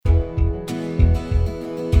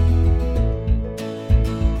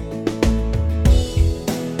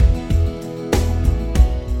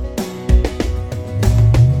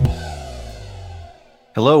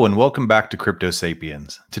Hello and welcome back to Crypto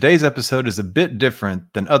Sapiens. Today's episode is a bit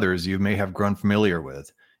different than others you may have grown familiar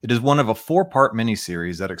with. It is one of a four-part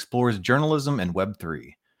mini-series that explores journalism and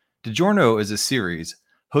Web3. DiGiorno is a series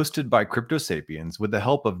hosted by Crypto Sapiens with the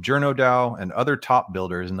help of JournoDAO and other top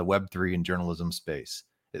builders in the Web3 and journalism space.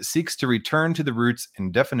 It seeks to return to the roots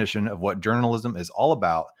and definition of what journalism is all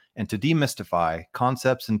about and to demystify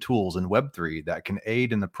concepts and tools in Web3 that can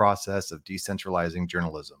aid in the process of decentralizing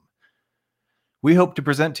journalism. We hope to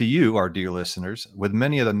present to you, our dear listeners, with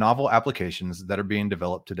many of the novel applications that are being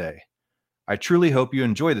developed today. I truly hope you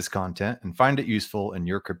enjoy this content and find it useful in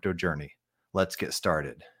your crypto journey. Let's get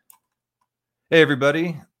started. Hey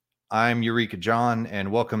everybody, I'm Eureka John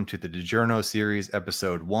and welcome to the DiGiorno series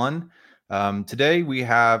episode 1. Today we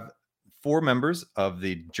have 4 members of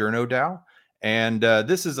the JournoDAO, and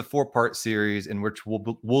this is a 4-part series in which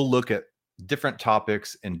we'll look at different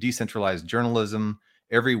topics in decentralized journalism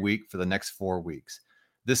every week for the next 4 weeks.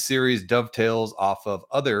 This series dovetails off of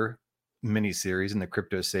other mini-series in the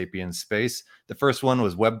Crypto Sapiens space. The first one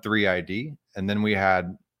was Web3 ID, and then we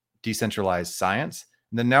had decentralized science,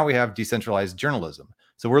 and then now we have decentralized journalism.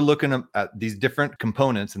 So we're looking at these different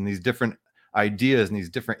components and these different ideas and these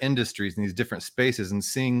different industries and these different spaces and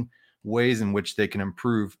seeing ways in which they can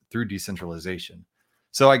improve through decentralization.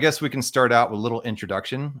 So I guess we can start out with a little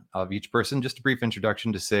introduction of each person, just a brief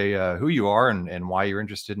introduction to say who you are and why you're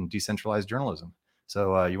interested in decentralized journalism.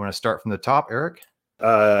 So you want to start from the top, Eric?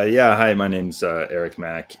 Hi, my name's Eric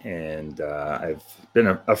Mack, and I've been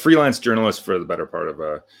a freelance journalist for the better part of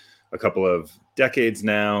a couple of decades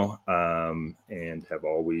now, and have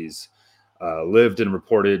always lived and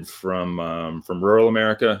reported from rural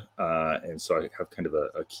America, and so I have kind of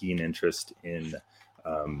a keen interest in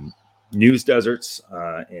news deserts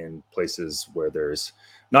and places where there's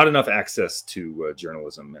not enough access to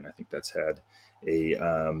journalism, and I think that's had a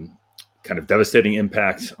kind of devastating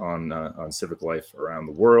impact on civic life around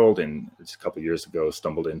the world. And just a couple of years ago,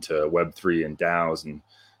 stumbled into Web3 and DAOs and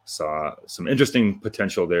saw some interesting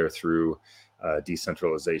potential there through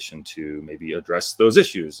decentralization to maybe address those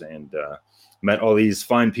issues, and met all these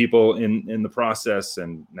fine people in the process.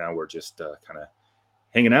 And now we're just kind of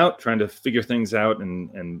hanging out, trying to figure things out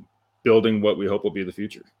and building what we hope will be the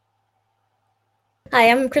future. Hi,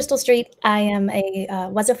 I'm Crystal Street. I am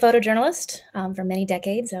was a photojournalist for many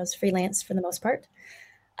decades. I was freelance for the most part.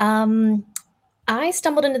 I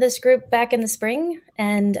stumbled into this group back in the spring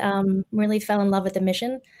and really fell in love with the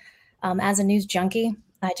mission. As a news junkie,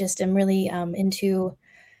 I just am really into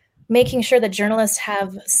making sure that journalists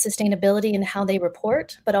have sustainability in how they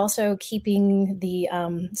report, but also keeping the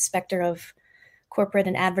specter of corporate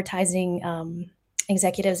and advertising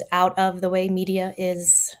executives out of the way media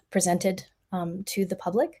is presented to the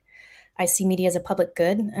public. I see media as a public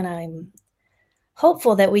good, and I'm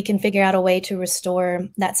hopeful that we can figure out a way to restore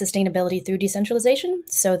that sustainability through decentralization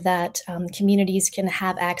so that communities can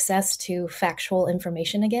have access to factual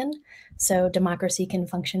information again, so democracy can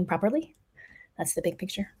function properly. That's the big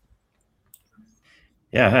picture.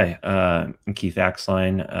 Yeah, hi. I'm Keith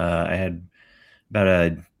Axline. I had about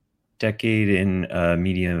a decade in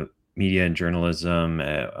media and journalism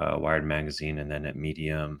at Wired Magazine and then at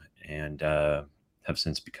Medium, and have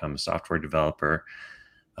since become a software developer.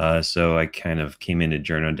 So I kind of came into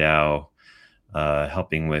JournoDAO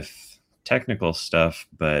helping with technical stuff,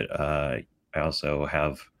 but I also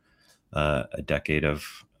have a decade of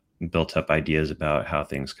built up ideas about how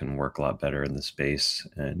things can work a lot better in the space,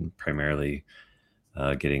 and primarily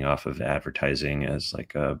getting off of advertising as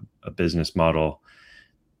like a business model,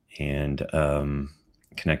 and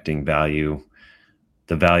connecting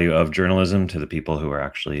the value of journalism to the people who are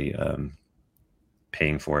actually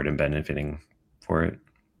paying for it and benefiting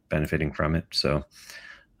from it. So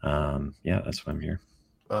yeah, that's why I'm here.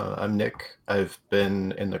 I'm Nick. I've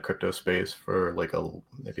been in the crypto space for like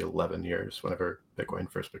maybe 11 years whenever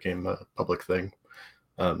Bitcoin first became a public thing.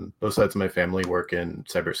 Both sides of my family work in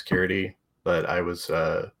cybersecurity, but I was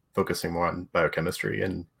focusing more on biochemistry.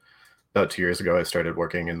 And about 2 years ago, I started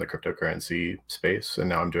working in the cryptocurrency space, and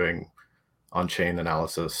now I'm doing on-chain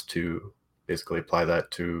analysis to basically apply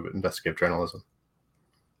that to investigative journalism.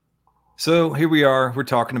 So here we are, we're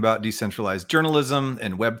talking about decentralized journalism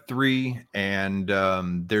and Web3, and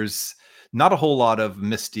there's not a whole lot of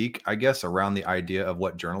mystique, I guess, around the idea of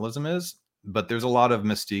what journalism is, but there's a lot of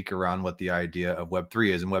mystique around what the idea of Web3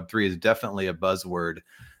 is, and Web3 is definitely a buzzword.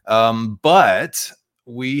 But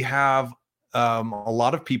we have a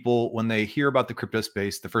lot of people, when they hear about the crypto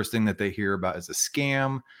space, the first thing that they hear about is a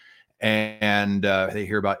scam, and they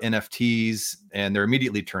hear about NFTs, and they're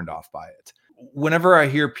immediately turned off by it. Whenever I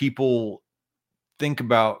hear people think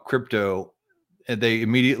about crypto, and they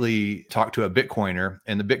immediately talk to a Bitcoiner,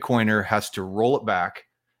 and the Bitcoiner has to roll it back,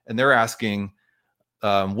 and they're asking,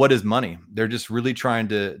 what is money? They're just really trying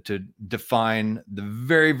to define the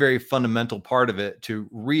very, very fundamental part of it, to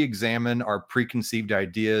re-examine our preconceived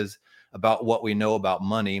ideas about what we know about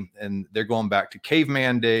money. And they're going back to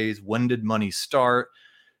caveman days. When did money start?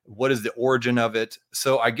 What is the origin of it?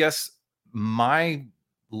 So I guess my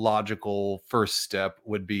logical first step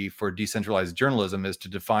would be for decentralized journalism is to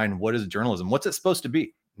define, what is journalism? What's it supposed to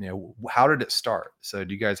be? How did it start? So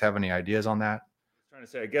do you guys have any ideas on that? I'm trying to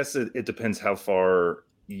say, I guess it depends how far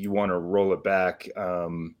you want to roll it back.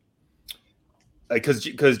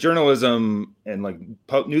 Because journalism and like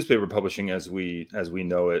newspaper publishing as we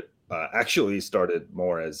know it actually started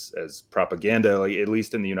more as propaganda, like at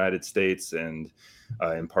least in the United States and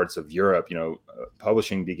in parts of Europe.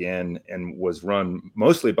 Publishing began and was run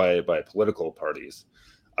mostly by political parties,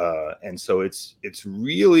 and so it's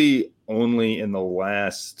really only in the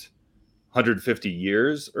last 150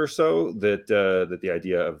 years or so that the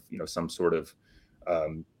idea of some sort of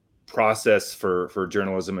process for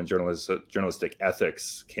journalism and journalistic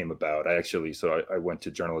ethics came about. I went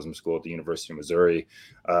to journalism school at the University of Missouri,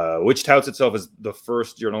 which touts itself as the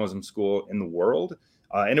first journalism school in the world.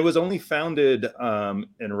 And it was only founded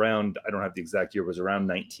in around, I don't have the exact year, it was around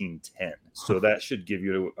 1910. So that should give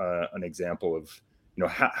you an example of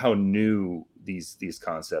how new these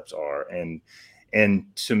concepts are.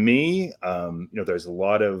 And to me, there's a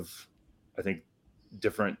lot of, I think,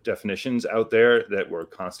 different definitions out there that we're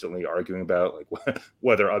constantly arguing about, like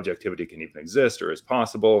whether objectivity can even exist or is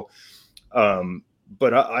possible.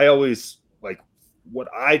 But I always, like, what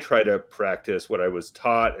I try to practice, what I was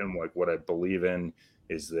taught and like what I believe in,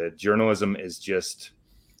 is that journalism is just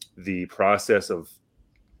the process of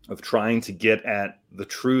trying to get at the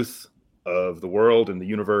truth of the world and the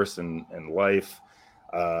universe and life,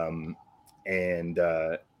 and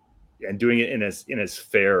doing it in as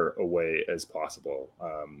fair a way as possible.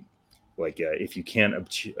 If you can't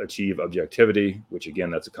achieve objectivity, which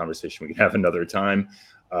again, that's a conversation we can have another time,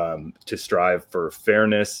 to strive for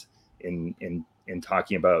fairness in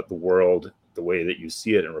talking about the world the way that you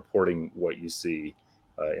see it and reporting what you see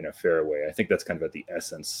in a fair way. I think that's kind of at the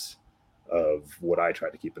essence of what I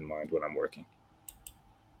try to keep in mind when I'm working.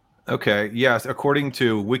 Okay. Yes. According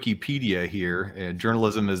to Wikipedia here,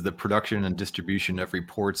 journalism is the production and distribution of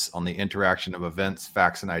reports on the interaction of events,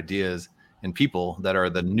 facts, and ideas and people that are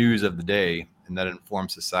the news of the day and that inform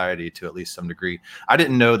society to at least some degree. I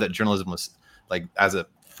didn't know that journalism was, like, as a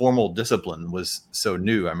formal discipline, was so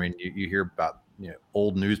new. I mean, you hear about,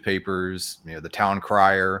 old newspapers, the town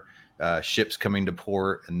crier, ships coming to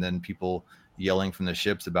port, and then people yelling from the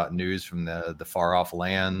ships about news from the far off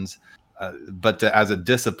lands. But as a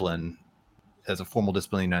discipline, as a formal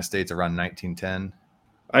discipline in the United States, around 1910.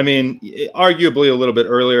 I mean, arguably a little bit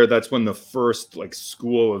earlier. That's when the first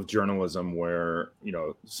school of journalism, where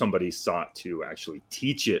somebody sought to actually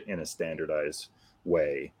teach it in a standardized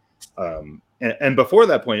way. And before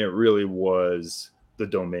that point, it really was the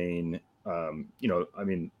domain.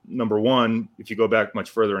 Number one, if you go back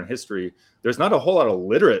much further in history, there's not a whole lot of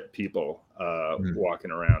literate people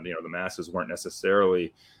walking around. The masses weren't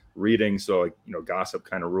necessarily reading, so gossip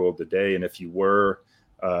kind of ruled the day. And if you were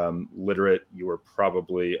literate, you were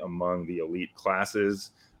probably among the elite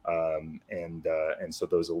classes, and so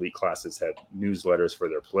those elite classes had newsletters for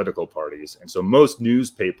their political parties. And so most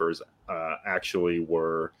newspapers actually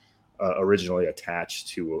were originally attached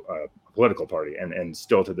to a political party, and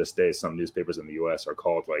still to this day, some newspapers in the U.S. are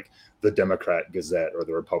called like the Democrat Gazette or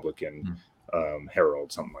the Republican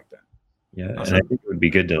Herald, something like that. Yeah, and I think it would be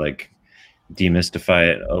good to demystify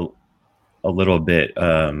it a little bit,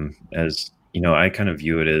 as I kind of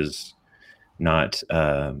view it as not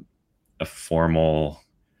a formal,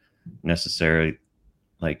 necessarily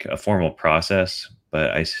like a formal process,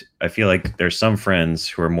 but I feel like there's some friends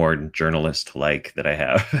who are more journalist-like that I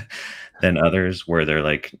have than others, where they're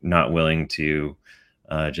like not willing to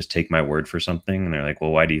just take my word for something, and they're like,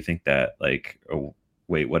 well, why do you think that? Like, oh,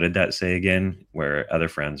 wait, what did that say again? Where other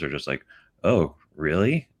friends are just like, oh,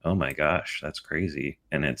 really? Oh my gosh, that's crazy.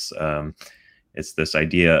 And it's this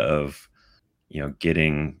idea of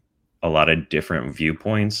getting a lot of different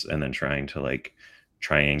viewpoints and then trying to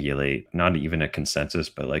triangulate not even a consensus,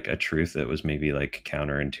 but a truth that was maybe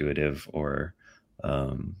counterintuitive, or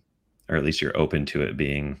at least you're open to it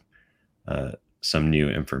being some new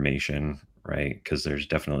information, right? Because there's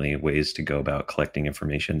definitely ways to go about collecting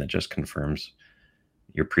information that just confirms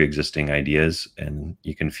your pre-existing ideas, and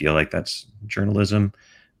you can feel like that's journalism.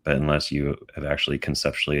 But unless you have actually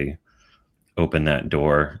conceptually opened that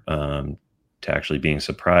door to actually being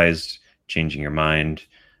surprised, changing your mind,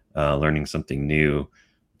 learning something new,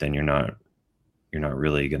 then you're not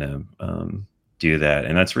really gonna do that.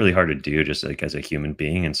 And that's really hard to do just like as a human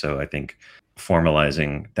being. And so I think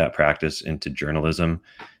formalizing that practice into journalism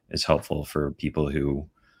is helpful for people who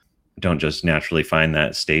don't just naturally find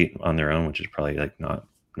that state on their own, which is probably like not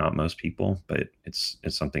most people, but it's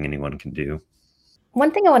something anyone can do.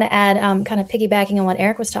 One thing I want to add, kind of piggybacking on what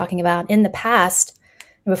Eric was talking about, in the past,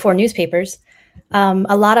 before newspapers,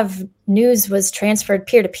 a lot of news was transferred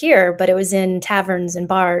peer-to-peer, but it was in taverns and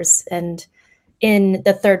bars and in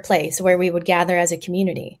the third place where we would gather as a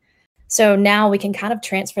community. So now we can kind of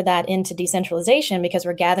transfer that into decentralization because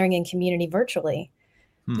we're gathering in community virtually.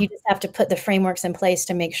 You just have to put the frameworks in place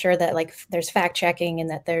to make sure that like there's fact checking and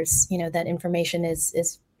that there's, that information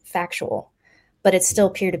is factual, but it's still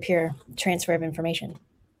peer-to-peer transfer of information.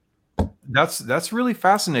 That's really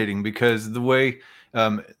fascinating because the way,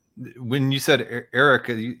 when you said, Eric,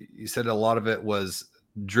 you said a lot of it was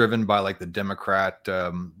driven by like the Democrat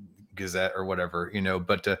Gazette or whatever,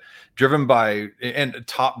 but driven by and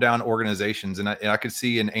top-down organizations. And I could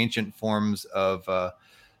see in ancient forms of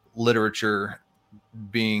literature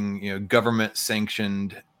being, government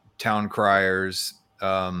sanctioned town criers.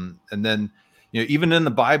 And then, even in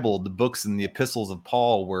the Bible, the books and the epistles of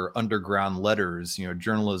Paul were underground letters,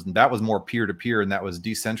 journalism that was more peer-to-peer and that was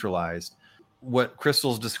decentralized. What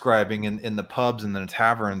Crystal's describing in the pubs and the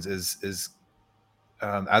taverns is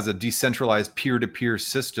as a decentralized peer-to-peer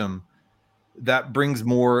system that brings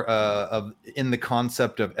more of in the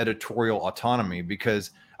concept of editorial autonomy,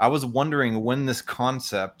 because I was wondering when this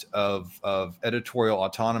concept of editorial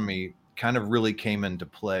autonomy kind of really came into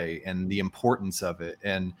play and the importance of it.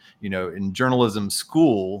 And, in journalism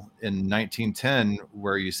school in 1910,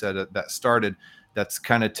 where you said that started, that's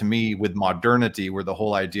kind of to me with modernity, where the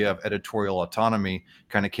whole idea of editorial autonomy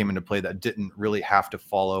kind of came into play, that didn't really have to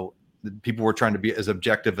follow. People were trying to be as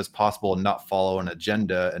objective as possible and not follow an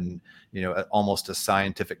agenda and, almost a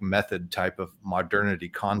scientific method type of modernity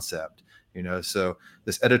concept. So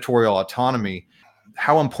this editorial autonomy,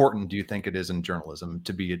 how important do you think it is in journalism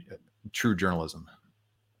to be a true journalism?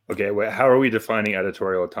 Okay, wait, how are we defining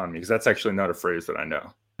editorial autonomy? Because that's actually not a phrase that I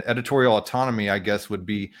know. Editorial autonomy, I guess, would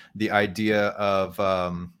be the idea of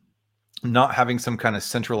not having some kind of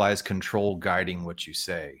centralized control guiding what you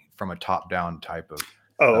say from a top-down type of.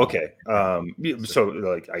 Oh, okay. So,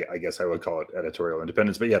 like, I guess I would call it editorial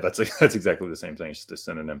independence, but yeah, that's exactly the same thing. It's just a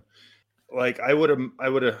synonym. Like I don't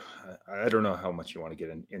know how much you want to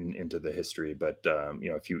get into the history, but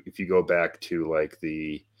if you go back to like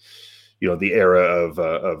the era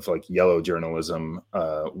of like yellow journalism,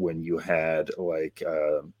 when you had like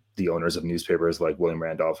the owners of newspapers like William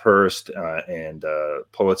Randolph Hearst and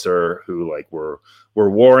Pulitzer, who like were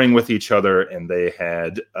warring with each other, and they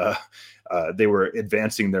had they were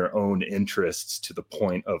advancing their own interests to the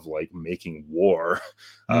point of like making war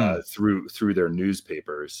through their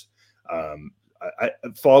newspapers.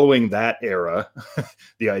 Following that era,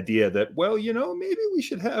 the idea that, well, maybe we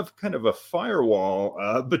should have kind of a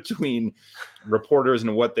firewall between reporters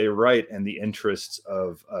and what they write and the interests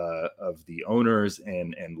of the owners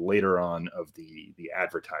and later on of the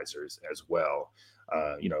advertisers as well.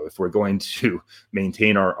 If we're going to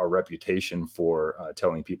maintain our reputation for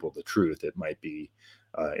telling people the truth, it might be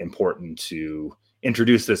important to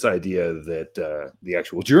introduce this idea that the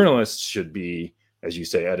actual journalists should be, as you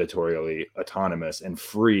say, editorially autonomous and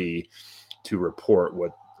free to report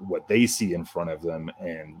what they see in front of them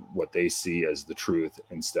and what they see as the truth,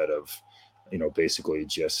 instead of, basically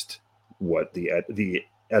just what the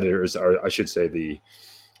editors are, I should say, the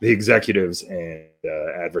executives and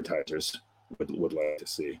advertisers would like to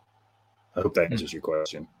see. I hope that answers your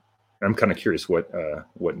question. I'm kind of curious what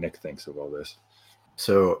Nick thinks of all this.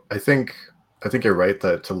 So I think you're right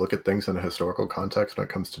that to look at things in a historical context when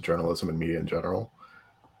it comes to journalism and media in general,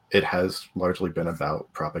 it has largely been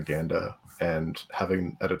about propaganda, and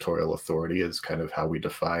having editorial authority is kind of how we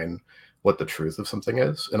define what the truth of something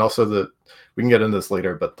is. And also we can get into this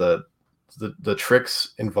later, but the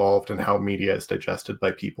tricks involved in how media is digested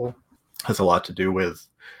by people has a lot to do with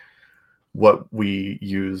what we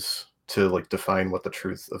use to like define what the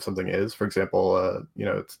truth of something is. For example,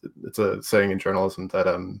 it's a saying in journalism that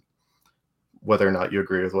whether or not you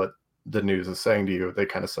agree with what the news is saying to you, they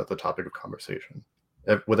kind of set the topic of conversation.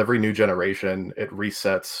 With every new generation, it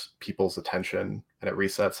resets people's attention and it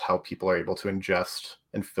resets how people are able to ingest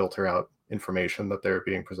and filter out information that they're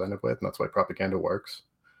being presented with. And that's why propaganda works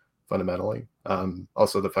fundamentally.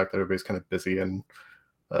 Also, the fact that everybody's kind of busy and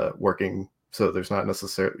working, so there's not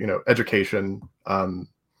necessarily, education,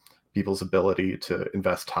 people's ability to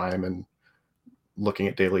invest time and looking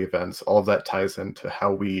at daily events, all of that ties into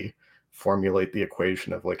how we formulate the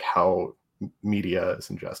equation of like how media is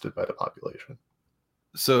ingested by the population.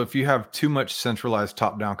 So if you have too much centralized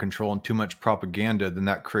top-down control and too much propaganda, then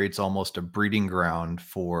that creates almost a breeding ground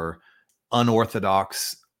for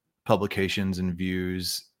unorthodox publications and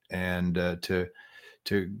views, and to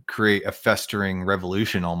create a festering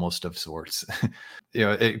revolution almost of sorts.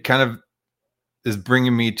 It kind of is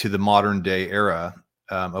bringing me to the modern day era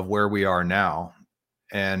of where we are now.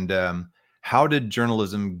 And how did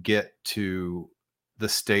journalism get to the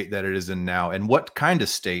state that it is in now? And what kind of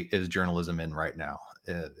state is journalism in right now?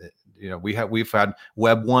 We've had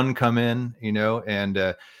Web 1 come in,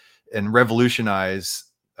 and revolutionize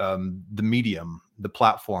the medium, the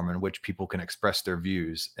platform in which people can express their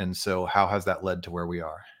views. And so how has that led to where we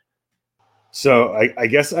are? So I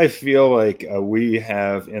guess I feel like we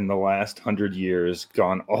have in the last 100 years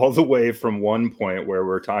gone all the way from one point where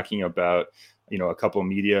we're talking about, a couple of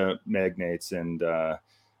media magnates and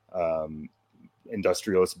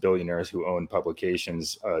industrialist billionaires who own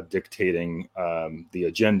publications dictating the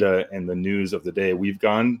agenda and the news of the day. We've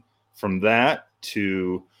gone from that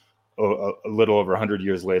to a little over 100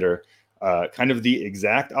 years later, kind of the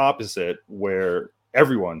exact opposite, where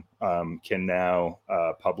everyone can now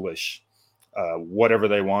publish whatever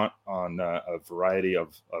they want on a variety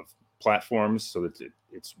of platforms. So that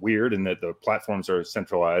it's weird in that the platforms are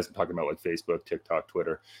centralized. I'm talking about like Facebook, TikTok,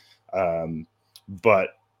 Twitter. But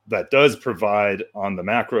that does provide on the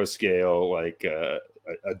macro scale, like a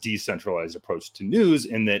decentralized approach to news,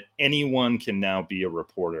 in that anyone can now be a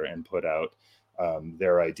reporter and put out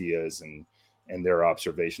their ideas and their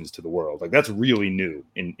observations to the world. Like that's really new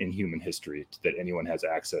in human history, that anyone has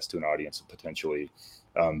access to an audience of potentially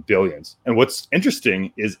billions. And what's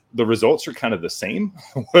interesting is the results are kind of the same,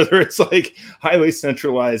 whether it's like highly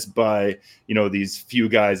centralized by, these few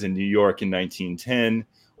guys in New York in 1910,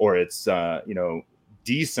 or it's,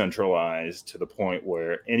 decentralized to the point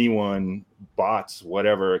where anyone, bots,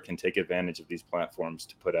 whatever, can take advantage of these platforms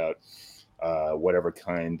to put out whatever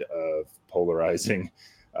kind of polarizing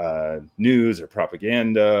news or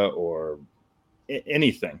propaganda or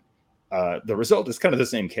anything. The result is kind of the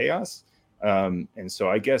same chaos. And so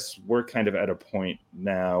I guess we're kind of at a point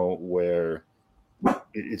now where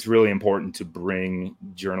it's really important to bring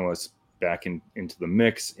journalists back into the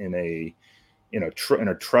mix in a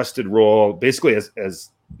trusted role, basically as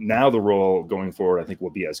now the role going forward, I think, will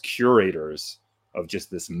be as curators of just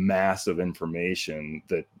this mass of information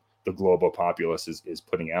that the global populace is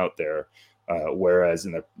putting out there. Whereas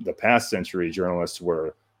in the past century, journalists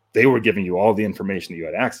were giving you all the information that you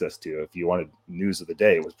had access to. If you wanted news of the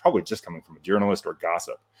day, it was probably just coming from a journalist or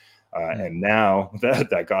gossip. And now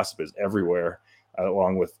that gossip is everywhere,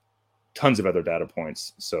 along with tons of other data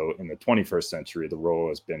points. So in the 21st century, the role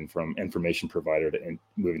has been from information provider to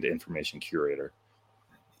moving to information curator.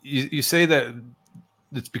 You say that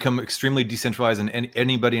it's become extremely decentralized and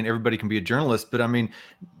anybody and everybody can be a journalist, but I mean,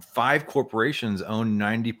 5 corporations own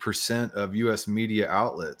 90% of US media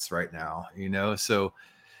outlets right now, so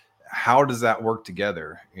how does that work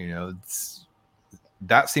together?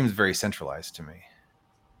 That seems very centralized to me.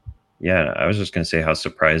 Yeah, I was just going to say how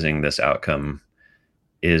surprising this outcome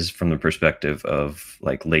is from the perspective of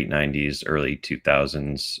like late 90s, early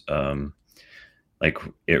 2000s. Like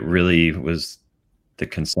it really was the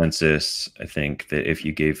consensus, I think, that if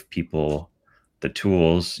you gave people the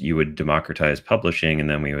tools, you would democratize publishing, and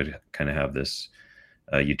then we would kind of have this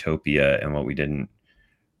utopia. And what we didn't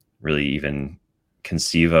really even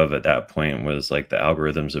conceive of at that point was like the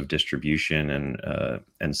algorithms of distribution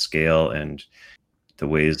and scale, and the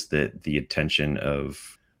ways that the attention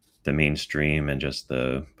of the mainstream and just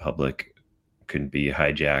the public could be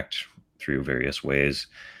hijacked through various ways.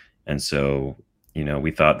 And so,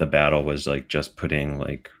 we thought the battle was like just putting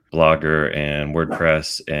like Blogger and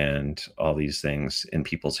WordPress and all these things in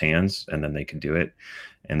people's hands, and then they could do it,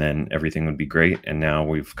 and then everything would be great. And now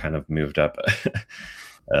we've kind of moved up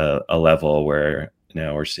a level where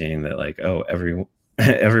now we're seeing that like, oh,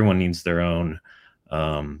 everyone needs their own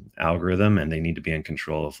algorithm, and they need to be in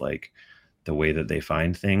control of like the way that they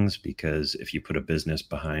find things, because if you put a business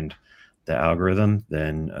behind the algorithm,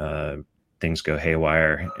 then things go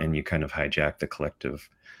haywire and you kind of hijack the collective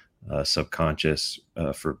subconscious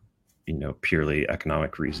for purely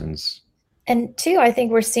economic reasons. And 2, I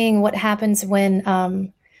think we're seeing what happens when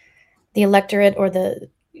the electorate or the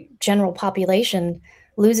general population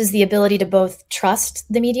loses the ability to both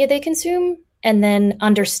trust the media they consume and then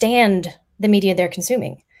understand the media they're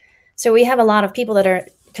consuming. So we have a lot of people that are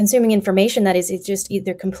consuming information that is just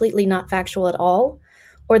either completely not factual at all,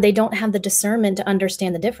 or they don't have the discernment to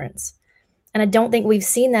understand the difference. And I don't think we've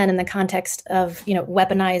seen that in the context of,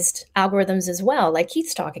 weaponized algorithms as well, like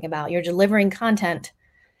Keith's talking about. You're delivering content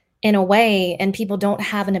in a way, and people don't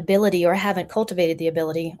have an ability or haven't cultivated the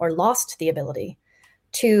ability or lost the ability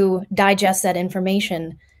to digest that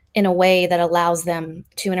information in a way that allows them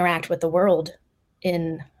to interact with the world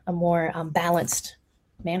in a more balanced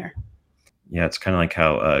manner. Yeah, it's kind of like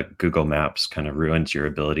how Google Maps kind of ruins your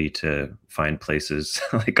ability to find places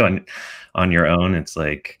like on your own. It's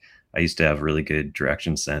like I used to have really good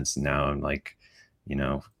direction sense. And now I'm like,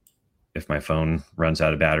 if my phone runs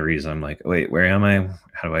out of batteries, I'm like, wait, where am I?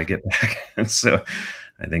 How do I get back? And so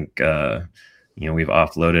I think, we've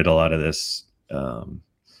offloaded a lot of this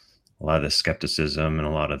skepticism and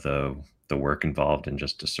a lot of the work involved in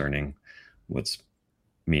just discerning what's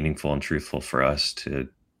meaningful and truthful for us to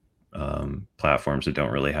platforms that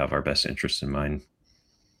don't really have our best interests in mind.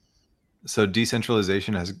 So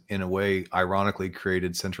decentralization has, in a way, ironically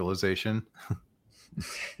created centralization.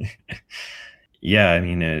 Yeah, I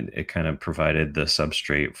mean, it kind of provided the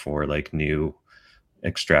substrate for like new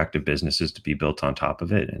extractive businesses to be built on top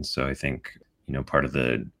of it. And so I think, part of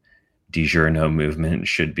the DiGiorno movement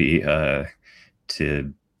should be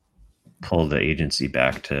to pull the agency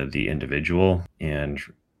back to the individual and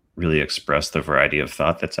really express the variety of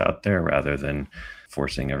thought that's out there, rather than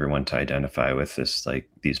forcing everyone to identify with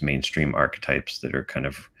these mainstream archetypes that are kind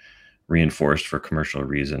of reinforced for commercial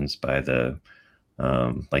reasons by the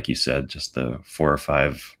like you said, just the 4 or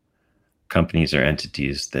 5 companies or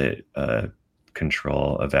entities that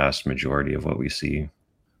control a vast majority of what we see.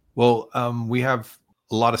 Well, we have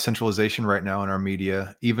a lot of centralization right now in our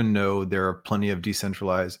media, even though there are plenty of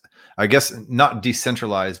decentralized, I guess not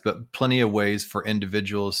decentralized, but plenty of ways for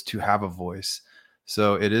individuals to have a voice.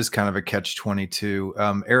 So it is kind of a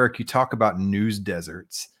catch-22. Eric, you talk about news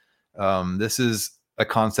deserts. This is a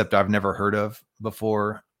concept I've never heard of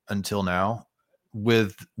before until now.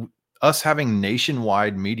 With us having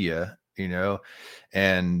nationwide media,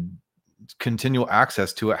 and continual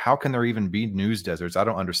access to it, how can there even be news deserts? I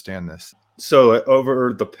don't understand this. So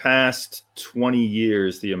over the past 20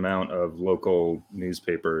 years, the amount of local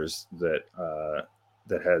newspapers that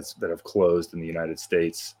have closed in the United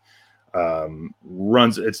States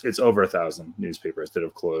runs it's over 1,000 newspapers that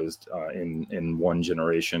have closed in one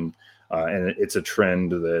generation, and it's a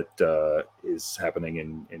trend that is happening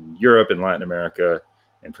in Europe and Latin America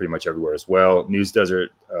and pretty much everywhere as well. News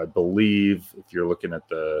desert, I believe, if you're looking at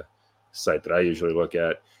the site that I usually look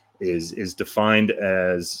at, is defined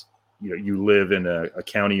as you live in a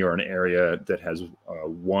county or an area that has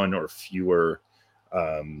one or fewer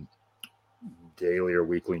daily or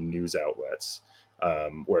weekly news outlets.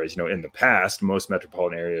 Whereas, in the past, most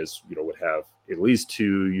metropolitan areas, would have at least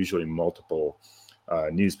 2, usually multiple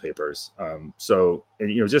newspapers. So,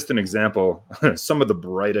 just an example, some of the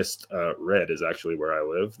brightest red is actually where I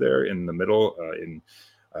live there in the middle in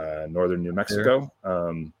northern New Mexico.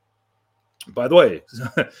 By the way,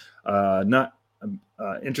 not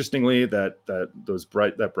interestingly,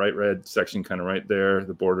 that bright red section kind of right there,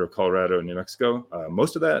 the border of Colorado and New Mexico,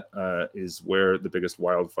 most of that is where the biggest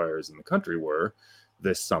wildfires in the country were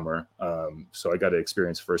this summer. So I got to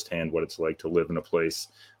experience firsthand what it's like to live in a place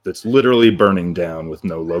that's literally burning down with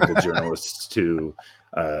no local journalists to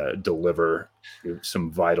deliver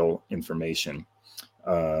some vital information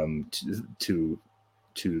to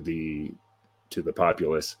the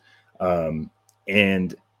populace.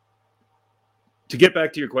 And to get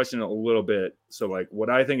back to your question a little bit, so like what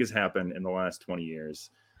I think has happened in the last 20 years,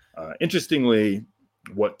 interestingly,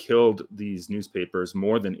 what killed these newspapers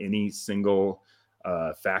more than any single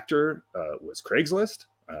factor was Craigslist.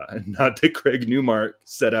 Not that Craig Newmark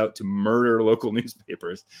set out to murder local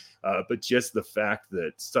newspapers, but just the fact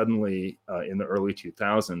that suddenly in the early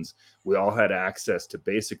 2000s, we all had access to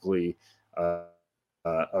basically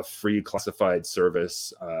a free classified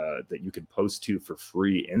service that you could post to for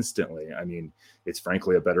free instantly. I mean, it's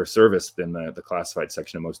frankly a better service than the classified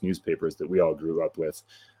section of most newspapers that we all grew up with.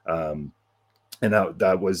 And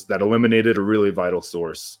that eliminated a really vital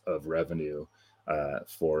source of revenue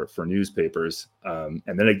for newspapers. And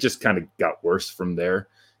then it just kind of got worse from there.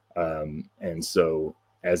 And so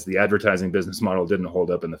as the advertising business model didn't hold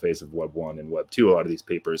up in the face of Web 1 and Web 2, a lot of these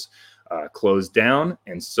papers closed down.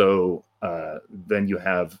 And so then you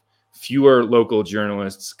have fewer local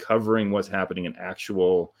journalists covering what's happening in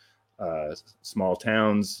actual small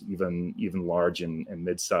towns, even large and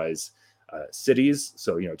mid-size cities.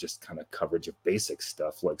 So, just kind of coverage of basic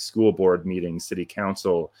stuff like school board meetings, city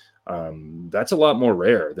council. That's a lot more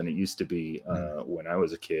rare than it used to be when I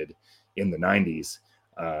was a kid in the 90s.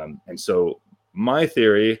 And so my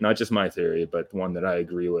theory, not just my theory, but one that I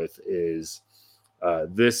agree with, is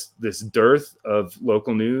This dearth of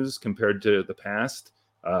local news compared to the past,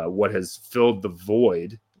 what has filled the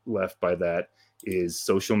void left by that is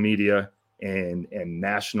social media and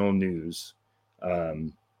national news,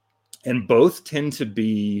 and both tend to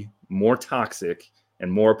be more toxic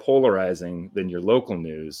and more polarizing than your local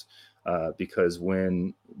news, because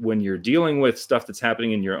when you're dealing with stuff that's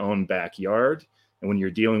happening in your own backyard, and when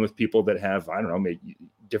you're dealing with people that have, I don't know, maybe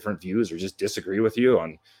different views or just disagree with you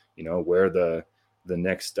on, where the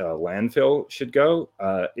next landfill should go,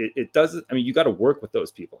 it doesn't. I mean, you got to work with those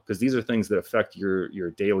people, because these are things that affect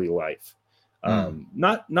your daily life.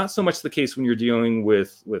 Not so much the case when you're dealing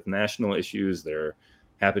with national issues. They're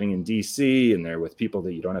happening in DC, and they're with people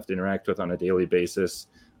that you don't have to interact with on a daily basis.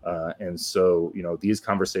 And so, these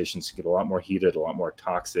conversations get a lot more heated, a lot more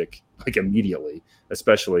toxic, like immediately,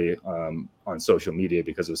 especially on social media,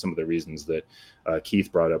 because of some of the reasons that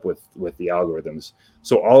Keith brought up with the algorithms.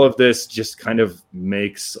 So all of this just kind of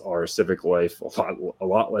makes our civic life a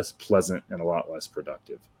lot less pleasant and a lot less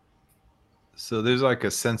productive. So there's like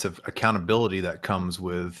a sense of accountability that comes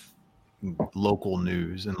with local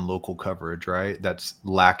news and local coverage, right? That's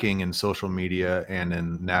lacking in social media and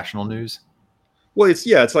in national news. Well,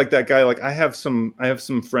 it's like that guy. Like I have some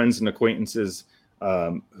friends and acquaintances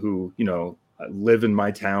who live in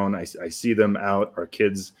my town. I see them out. Our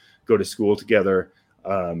kids go to school together,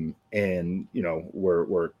 and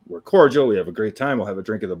we're cordial. We have a great time. We'll have a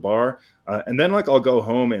drink at the bar, and then I'll go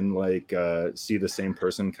home and see the same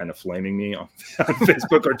person kind of flaming me on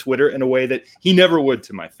Facebook or Twitter in a way that he never would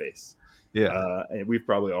to my face. Yeah, and we've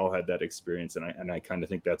probably all had that experience, and I kind of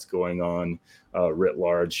think that's going on writ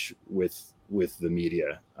large with the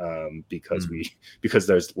media, because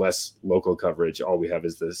there's less local coverage. All we have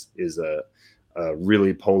is a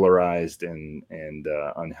really polarized and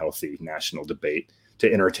unhealthy national debate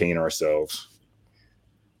to entertain ourselves.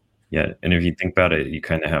 Yeah, and if you think about it, you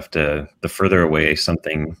kind of have to, the further away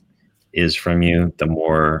something is from you, the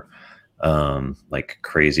more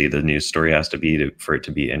crazy the news story has to be for it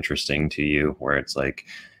to be interesting to you, where it's like,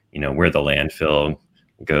 where the landfill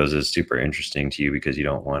goes is super interesting to you because you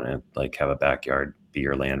don't want to have a backyard be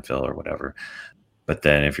your landfill or whatever. But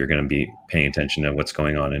then if you're going to be paying attention to what's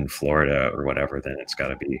going on in Florida or whatever, then it's got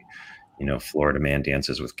to be, Florida man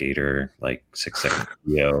dances with gator, 6-second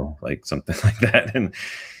video, something like that.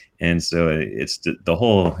 And so it's the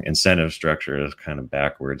whole incentive structure is kind of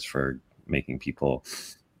backwards for making people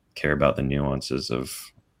care about the nuances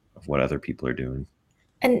of what other people are doing.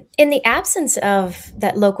 And in the absence of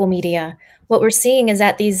that local media, what we're seeing is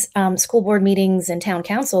at these school board meetings and town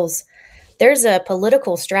councils, there's a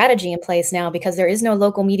political strategy in place now because there is no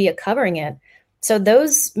local media covering it. So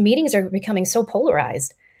those meetings are becoming so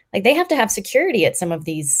polarized. They have to have security at some of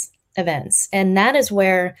these events. And that is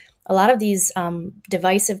where a lot of these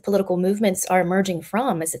divisive political movements are emerging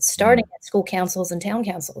from, is it's starting at school councils and town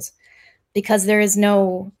councils, because there is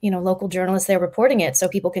no, local journalists there reporting it. So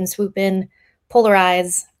people can swoop in,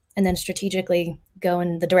 polarize, and then strategically go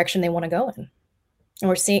in the direction they want to go in. And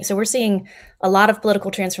we're seeing a lot of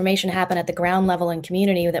political transformation happen at the ground level in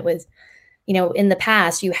community that was, in the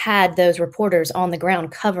past, you had those reporters on the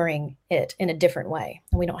ground covering it in a different way.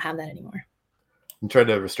 And we don't have that anymore. I'm trying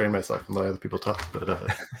to restrain myself from letting other people talk,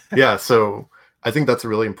 but yeah, so I think that's a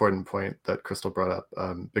really important point that Crystal brought up,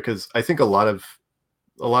 because I think a lot of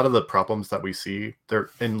the problems that we see, they're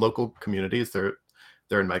in local communities, they're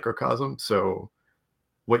in microcosm. So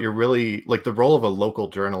what you're really the role of a local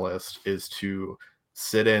journalist is to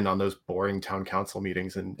sit in on those boring town council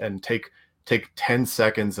meetings and take 10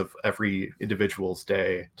 seconds of every individual's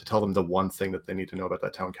day to tell them the one thing that they need to know about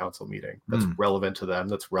that town council meeting that's relevant to them,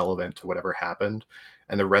 that's relevant to whatever happened,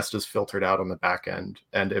 and the rest is filtered out on the back end.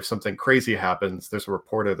 And if something crazy happens, there's a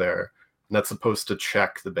reporter there, and that's supposed to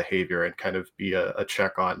check the behavior and kind of be a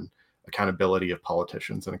check on accountability of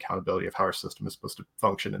politicians and accountability of how our system is supposed to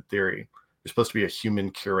function in theory. You're supposed to be a human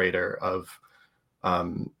curator of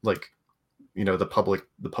the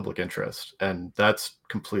public interest, and that's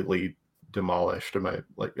completely demolished.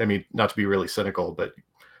 Not to be really cynical, but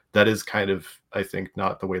that is kind of, I think,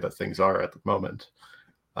 not the way that things are at the moment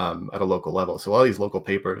at a local level. So a lot of these local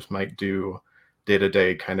papers might do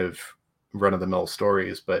day-to-day kind of run-of-the-mill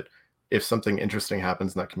stories, but if something interesting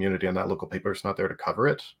happens in that community and that local paper is not there to cover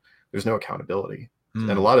it, there's no accountability.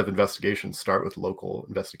 And a lot of investigations start with local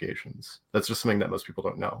investigations. That's just something that most people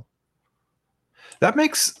don't know. That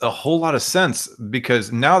makes a whole lot of sense,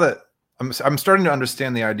 because now that I'm starting to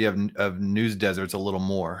understand the idea of news deserts a little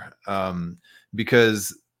more,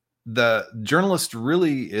 because the journalist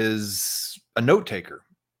really is a note taker.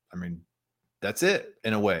 I mean, that's it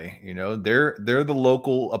in a way. They're the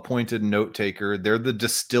local appointed note taker. They're the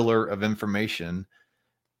distiller of information,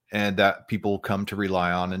 and that people come to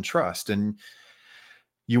rely on and trust. And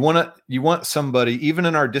you want somebody, even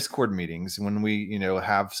in our Discord meetings, when we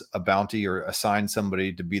have a bounty or assign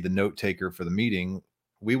somebody to be the note taker for the meeting,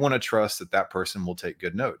 we want to trust that person will take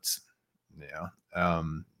good notes.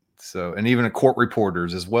 So, and even court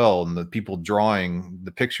reporters as well, and the people drawing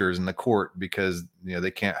the pictures in the court, because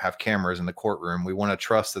they can't have cameras in the courtroom. We want to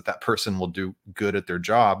trust that person will do good at their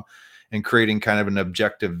job and creating kind of an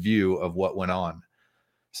objective view of what went on.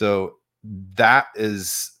 So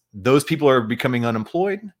those people are becoming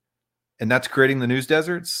unemployed, and that's creating the news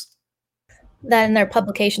deserts. Then their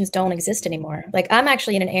publications don't exist anymore. Like, I'm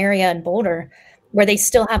actually in an area in Boulder where they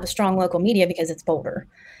still have a strong local media because it's Boulder.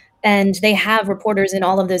 And they have reporters in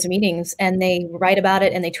all of those meetings, and they write about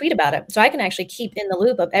it and they tweet about it. So I can actually keep in the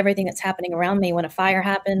loop of everything that's happening around me when a fire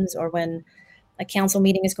happens or when a council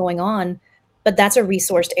meeting is going on. But that's a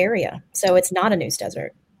resourced area. So it's not a news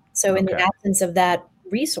desert. So in the absence of that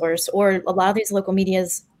resource, or a lot of these local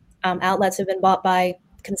media's outlets have been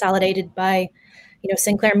consolidated by,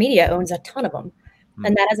 Sinclair Media owns a ton of them.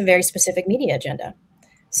 And that has a very specific media agenda.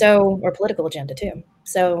 Or political agenda too.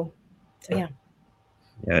 So yeah.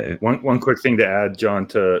 Yeah. One quick thing to add, John,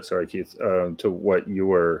 Keith, to what you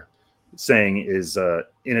were saying is,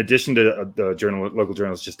 in addition to the local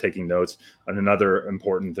journalists just taking notes, and another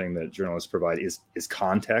important thing that journalists provide is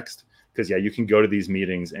context. Because you can go to these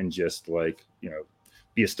meetings and just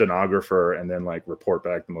be a stenographer and then report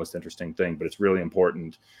back the most interesting thing. But it's really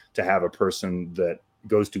important to have a person that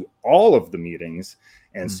goes to all of the meetings,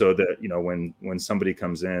 and so that when somebody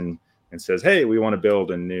comes in and says, "Hey, we want to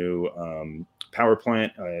build a new power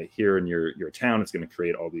plant here in your town. It's going to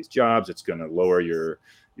create all these jobs. It's going to lower your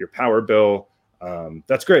power bill."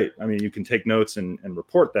 That's great. I mean, you can take notes and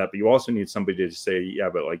report that, but you also need somebody to say,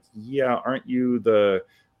 aren't you the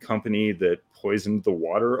company that poisoned the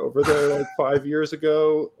water over there 5 years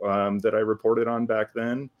ago that I reported on back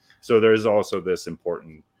then? So there's also this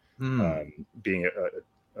important being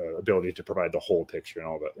ability to provide the whole picture and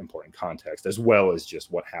all the important context, as well as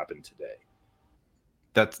just what happened today.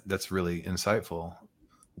 That's really insightful.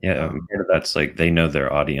 Yeah, part of that's they know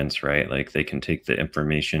their audience, right? They can take the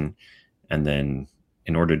information, and then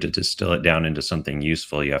in order to distill it down into something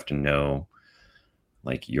useful, you have to know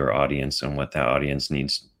your audience and what that audience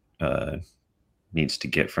needs to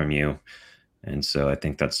get from you. And so I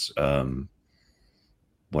think that's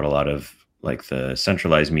what a lot of the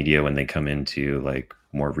centralized media, when they come into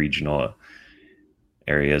more regional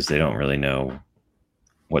areas, they don't really know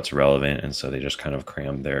what's relevant, and so they just kind of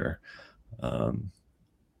cram their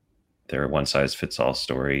one size fits all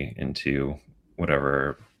story into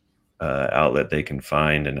whatever outlet they can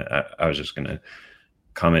find. And I was just going to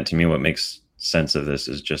comment, to me what makes sense of this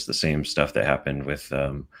is just the same stuff that happened with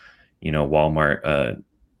Walmart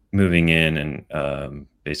moving in and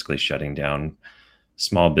basically shutting down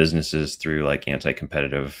small businesses through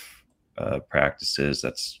anti-competitive practices.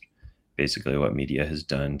 That's basically what media has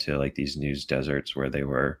done to these news deserts, where they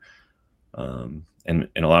were in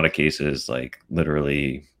a lot of cases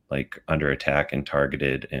literally under attack and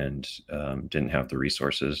targeted, and didn't have the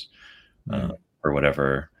resources or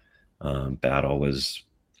whatever battle was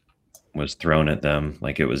thrown at them.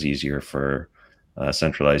 It was easier for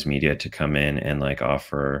centralized media to come in and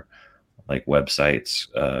offer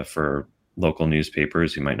websites for local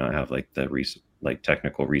newspapers who might not have the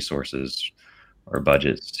technical resources or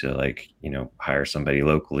budgets to hire somebody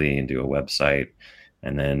locally and do a website.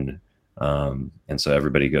 And then and so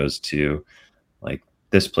everybody goes to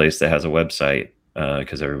this place that has a website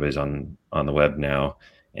because everybody's on the web now,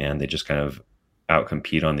 and they just kind of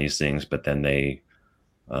outcompete on these things. But then they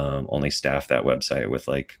only staff that website with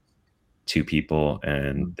 2 people,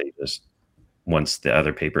 and they just, once the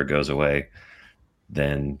other paper goes away,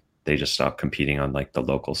 then they just stop competing on the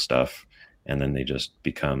local stuff, and then they just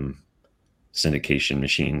become syndication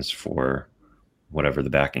machines for whatever the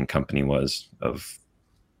backing company was of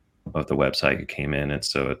the website who came in. And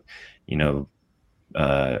so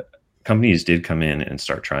companies did come in and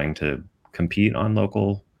start trying to compete on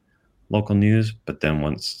local news, but then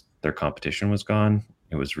once their competition was gone,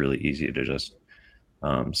 it was really easy to just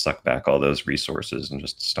suck back all those resources and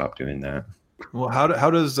just stop doing that. Well, how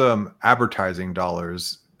does advertising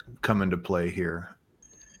dollars come into play here?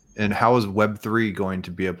 And how is Web3 going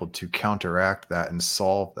to be able to counteract that and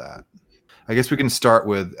solve that? I guess we can start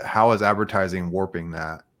with, how is advertising warping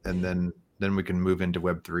that? And then we can move into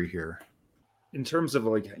Web3 here. In terms of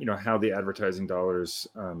how the advertising dollars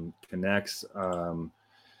connects,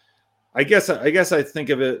 I guess I think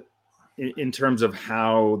of it in terms of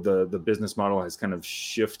how the business model has kind of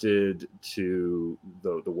shifted to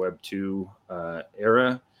the Web 2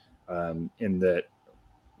 era, in that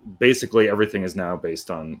basically everything is now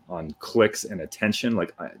based on clicks and attention,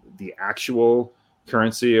 like the actual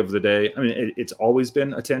currency of the day. I mean, it's always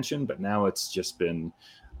been attention, but now it's just been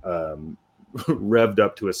revved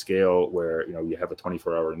up to a scale where, you know, you have a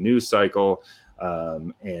 24-hour news cycle,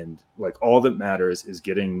 and like all that matters is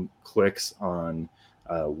getting clicks on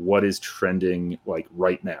what is trending like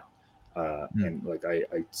right now. And like I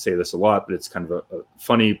say this a lot, but it's kind of a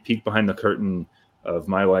funny peek behind the curtain of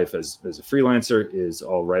my life as a freelancer. Is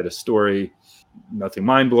I'll write a story, nothing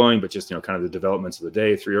mind-blowing, but just, you know, kind of the developments of the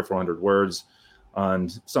day, 300 or 400 words on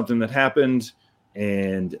something that happened.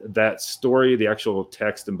 And that story, the actual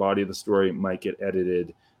text and body of the story, might get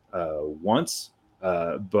edited once,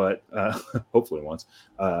 but hopefully once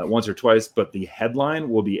or twice. But the headline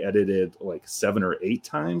will be edited like 7 or 8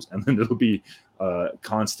 times, and then it'll be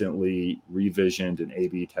constantly revisioned and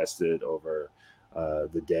A/B tested over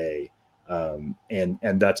the day.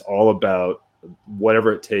 And that's all about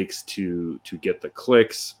whatever it takes to get the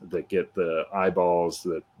clicks, that get the eyeballs,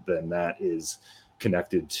 that is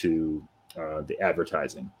connected to the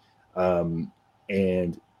advertising.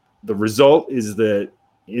 And the result is that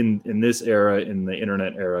in this era, in the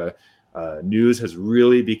internet era, news has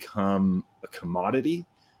really become a commodity,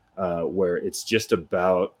 where it's just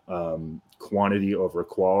about quantity over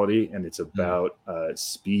quality, and it's about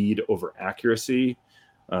speed over accuracy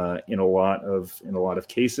in a lot of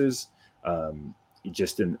cases.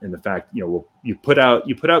 Just in the fact, you know, you put out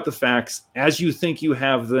the facts as you think you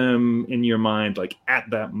have them in your mind, like at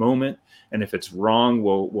that moment, and if it's wrong,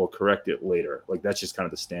 we'll correct it later. Like that's just kind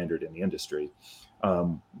of the standard in the industry,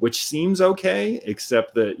 which seems okay,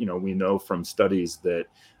 except that, you know, we know from studies that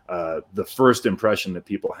the first impression that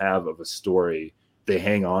people have of a story, they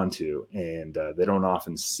hang on to, and they don't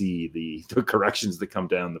often see the corrections that come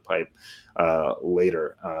down the pipe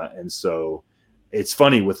later. And so it's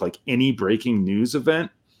funny with like any breaking news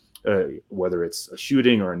event, whether it's a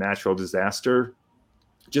shooting or a natural disaster,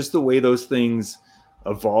 just the way those things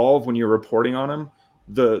evolve when you're reporting on them.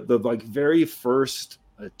 The like very first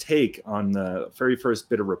take on the very first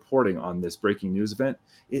bit of reporting on this breaking news event,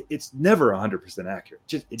 it's never 100% accurate.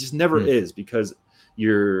 It just never is, because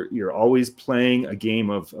you're always playing a game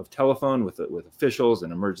of telephone with officials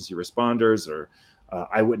and emergency responders or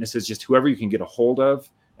eyewitnesses, just whoever you can get a hold of,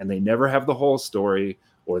 and they never have the whole story,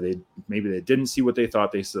 or maybe they didn't see what they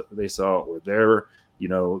thought they saw, or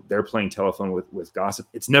they're playing telephone with gossip.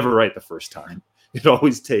 It's never right the first time. It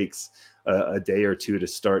always takes a day or two to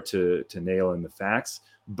start to nail in the facts.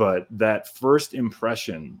 But that first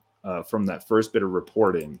impression from that first bit of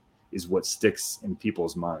reporting is what sticks in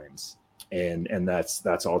people's minds. And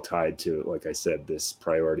that's all tied to, like I said, this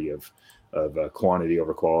priority of quantity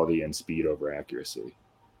over quality and speed over accuracy.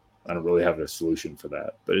 I don't really have a solution for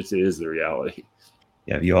that, but it is the reality.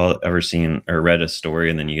 Yeah. Have you all ever seen or read a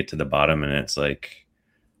story and then you get to the bottom and it's like,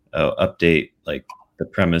 oh, update, like the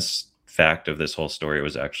premise fact of this whole story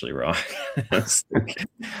was actually wrong.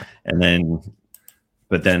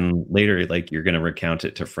 But then later, like you're going to recount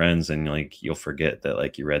it to friends and like, you'll forget that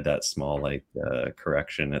like you read that small, like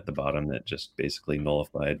correction at the bottom that just basically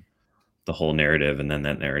nullified the whole narrative. And then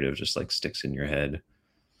that narrative just like sticks in your head.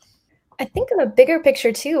 I think of a bigger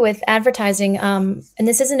picture too with advertising, and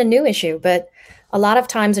this isn't a new issue, but a lot of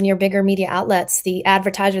times in your bigger media outlets, the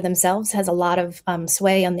advertiser themselves has a lot of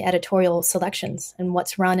sway on the editorial selections and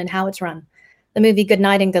what's run and how it's run. The movie Good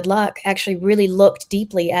Night and Good Luck actually really looked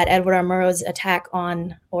deeply at Edward R. Murrow's attack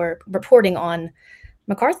on, or reporting on,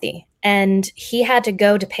 McCarthy. And he had to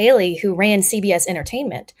go to Paley, who ran CBS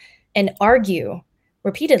Entertainment, and argue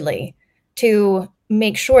repeatedly to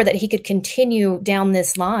make sure that he could continue down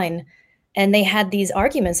this line. And they had these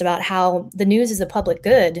arguments about how the news is a public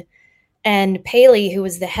good. And Paley, who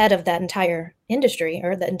was the head of that entire industry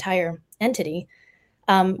or the entire entity,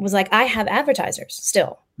 was like, I have advertisers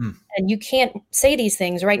still. And you can't say these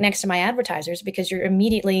things right next to my advertisers because you're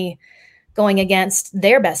immediately going against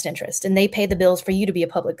their best interest, and they pay the bills for you to be a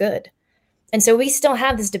public good. And so we still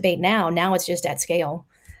have this debate now. Now it's just at scale.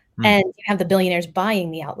 And you have the billionaires buying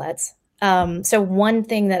the outlets. So one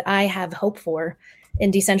thing that I have hope for in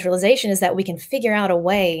decentralization is that we can figure out a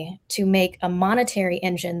way to make a monetary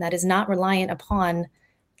engine that is not reliant upon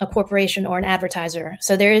a corporation or an advertiser.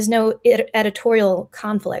 So there is no editorial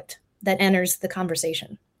conflict that enters the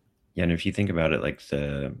conversation. Yeah, and if you think about it, like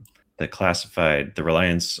the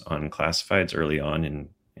reliance on classifieds early on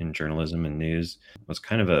in journalism and news was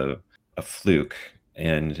kind of a fluke,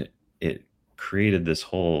 and it created this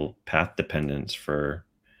whole path dependence for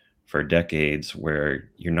for decades, where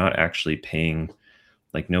you're not actually paying,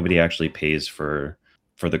 like nobody actually pays for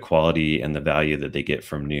the quality and the value that they get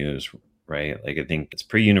from news, right? Like I think it's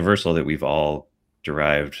pretty universal that we've all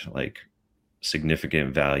derived like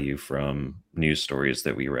significant value from news stories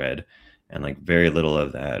that we read, and like very little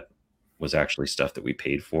of that was actually stuff that we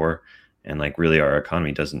paid for. And like really our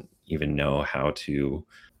economy doesn't even know how to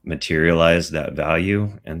materialize that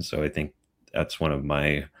value. And so I think that's one of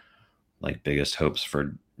my like biggest hopes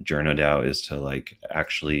for JournoDAO, is to like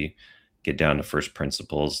actually get down to first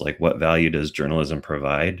principles, like what value does journalism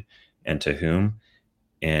provide and to whom,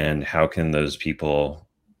 and how can those people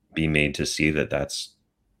be made to see that that's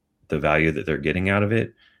the value that they're getting out of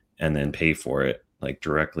it, and then pay for it like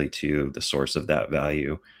directly to the source of that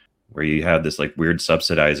value, where you had this like weird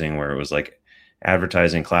subsidizing where it was like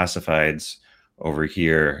advertising classifieds over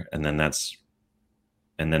here, and then that's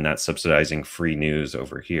subsidizing free news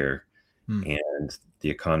over here. And the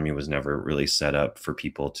economy was never really set up for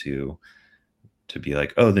people to be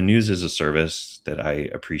like, oh, the news is a service that I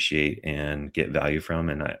appreciate and get value from,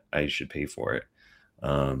 and I should pay for it.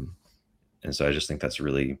 And so I just think that's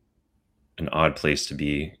really an odd place to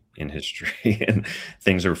be in history. And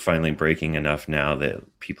things are finally breaking enough now that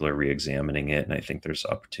people are re-examining it, and I think there's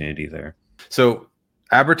opportunity there. So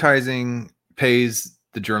advertising pays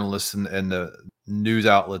the journalists and the news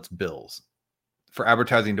outlets bills. For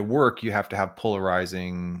advertising to work, you have to have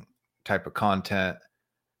polarizing type of content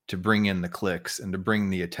to bring in the clicks and to bring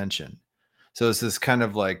the attention. So it's this kind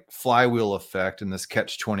of like flywheel effect and this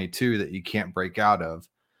catch-22 that you can't break out of,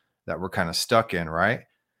 that we're kind of stuck in, right?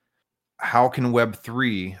 How can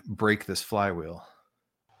Web3 break this flywheel?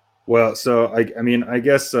 Well, so I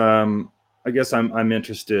guess I'm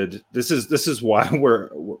interested. This is why we're,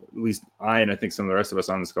 at least I, and I think some of the rest of us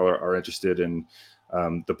on this call are interested in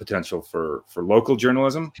the potential for local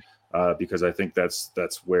journalism, because I think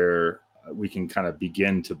that's where we can kind of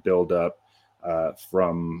begin to build up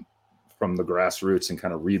from the grassroots and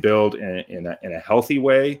kind of rebuild in a healthy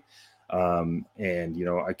way. And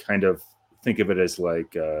I kind of think of it as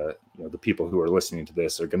like the people who are listening to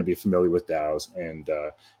this are going to be familiar with DAOs, and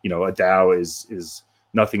a DAO is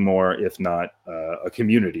nothing more if not a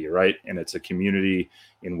community, right? And it's a community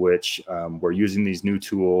in which we're using these new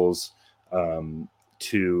tools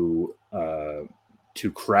to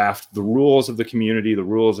craft the rules of the community, the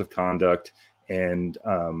rules of conduct, and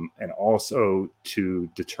also to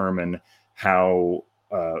determine how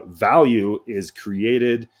value is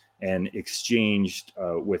created and exchanged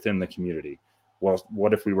within the community. Well,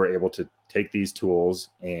 what if we were able to take these tools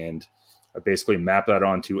and basically map that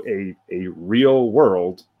onto a real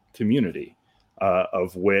world community,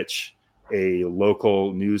 of which a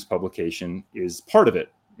local news publication is part of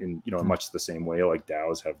it, in much the same way like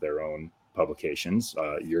DAOs have their own publications.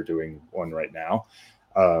 You're doing one right now,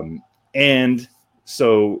 and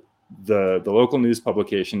so the local news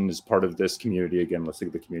publication is part of this community. Again, let's think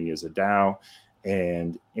of the community as a DAO,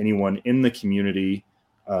 and anyone in the community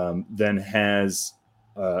then has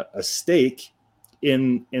a stake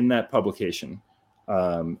in that publication,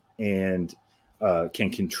 and can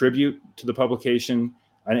contribute to the publication.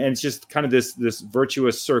 And it's just kind of this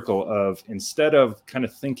virtuous circle of, instead of kind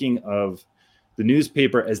of thinking of the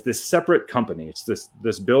newspaper as this separate company, it's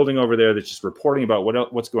this building over there that's just reporting about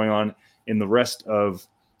what's going on in the rest of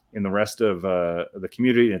the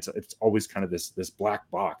community. And it's always kind of this black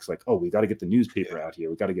box, like, oh, we got to get the newspaper out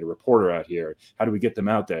here, we got to get a reporter out here. How do we get them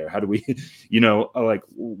out there? How do we, like,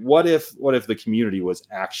 what if the community was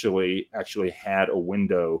actually had a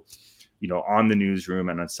window, on the newsroom,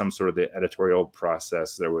 and on some sort of the editorial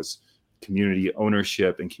process, there was community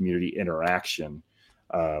ownership and community interaction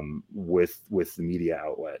with the media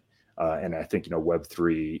outlet. And I think,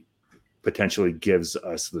 Web3 potentially gives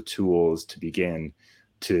us the tools to begin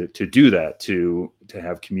to do that, to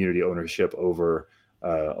have community ownership over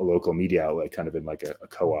a local media outlet, kind of in like a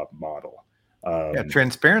co-op model.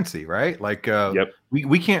 Transparency, right? Like, yep.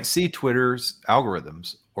 we can't see Twitter's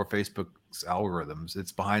algorithms or Facebook's algorithms.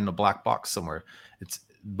 It's behind the black box somewhere.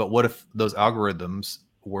 But what if those algorithms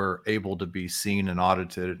were able to be seen and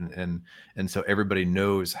audited, and so everybody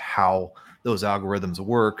knows how those algorithms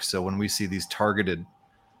work? So when we see these targeted,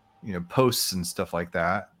 posts and stuff like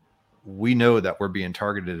that, we know that we're being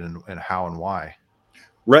targeted and how and why.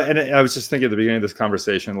 Right. And I was just thinking at the beginning of this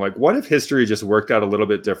conversation, like, what if history just worked out a little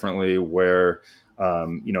bit differently, where,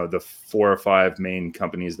 the 4 or 5 main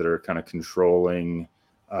companies that are kind of controlling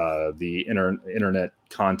the internet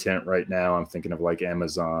content right now, I'm thinking of like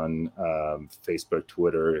Amazon, Facebook,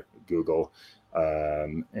 Twitter, Google,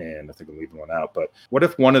 and I think I'm leaving one out. But what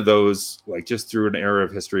if one of those, like, just through an era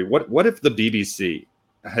of history, what if the BBC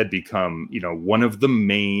had become, one of the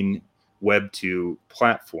main Web2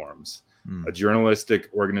 platforms, a journalistic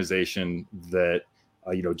organization that,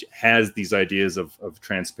 has these ideas of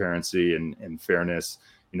transparency and fairness,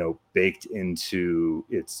 baked into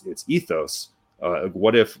its ethos.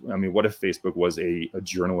 What if Facebook was a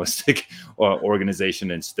journalistic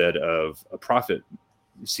organization instead of a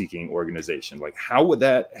profit-seeking organization? Like, how would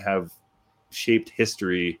that have shaped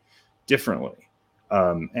history differently?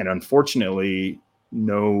 And unfortunately,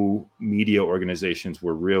 no media organizations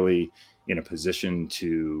were really in a position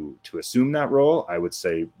to assume that role. I would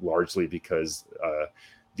say largely because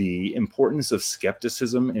the importance of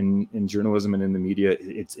skepticism in journalism and in the media,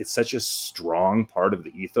 it's such a strong part of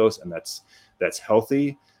the ethos, and that's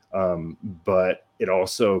healthy. But it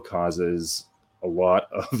also causes a lot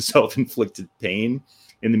of self-inflicted pain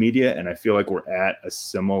in the media. And I feel like we're at a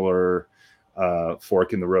similar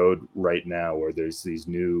fork in the road right now, where there's these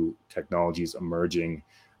new technologies emerging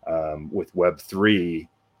with Web3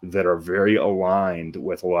 that are very aligned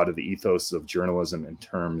with a lot of the ethos of journalism in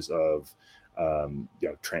terms of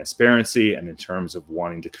transparency and in terms of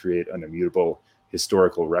wanting to create an immutable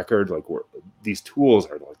historical record. Like, these tools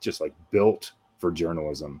are just built for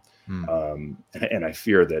journalism. And I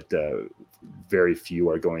fear that very few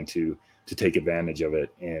are going to take advantage of it,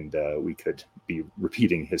 and we could be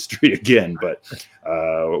repeating history again. But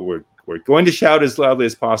we're going to shout as loudly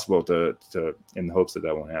as possible to in the hopes that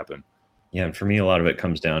won't happen. Yeah, and for me, a lot of it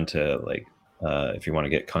comes down to if you want to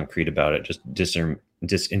get concrete about it, just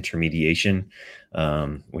disintermediation,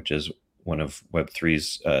 which is one of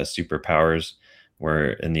Web3's superpowers.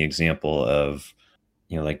 Where in the example of,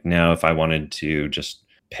 now if I wanted to just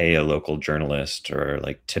pay a local journalist or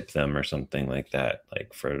tip them or something like that,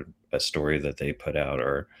 for a story that they put out,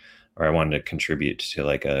 or I wanted to contribute to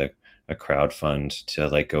a crowd fund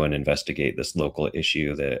to go and investigate this local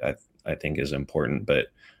issue that I think is important, but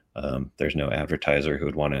there's no advertiser who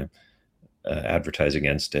would want to advertise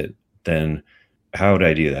against it, then how would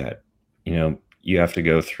I do that? You have to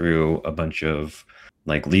go through a bunch of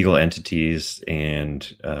legal entities and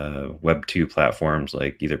Web2 platforms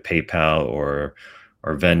like either PayPal or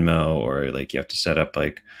Venmo, or you have to set up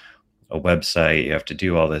a website. You have to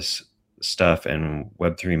do all this stuff, and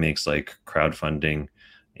Web3 makes crowdfunding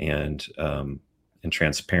and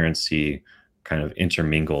transparency kind of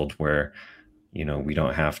intermingled, where we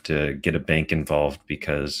don't have to get a bank involved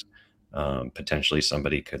because potentially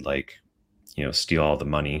somebody could steal all the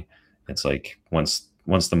money. It's once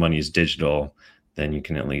the money is digital, then you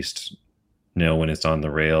can at least know when it's on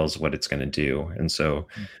the rails what it's going to do. And so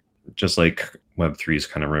just like Web3 is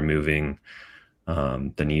kind of removing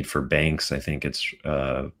the need for banks, I think it's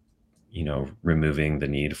removing the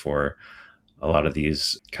need for a lot of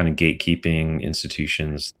these kind of gatekeeping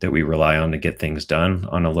institutions that we rely on to get things done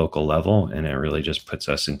on a local level. And it really just puts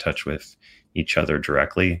us in touch with each other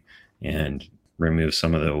directly and removes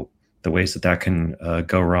some of the ways that can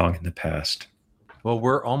go wrong in the past. Well,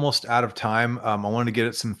 we're almost out of time. I wanted to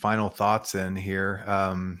get some final thoughts in here.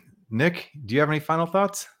 Nick, do you have any final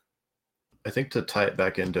thoughts? I think to tie it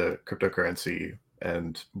back into cryptocurrency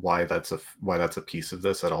and why that's a piece of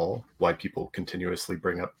this at all, why people continuously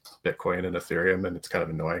bring up Bitcoin and Ethereum, and it's kind of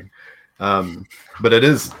annoying. But it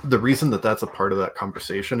is the reason that's a part of that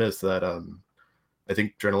conversation is that I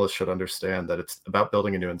think journalists should understand that it's about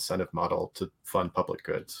building a new incentive model to fund public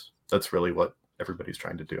goods. That's really what everybody's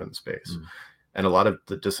trying to do in the space. And a lot of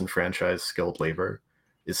the disenfranchised skilled labor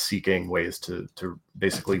is seeking ways to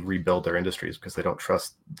basically rebuild their industries because they don't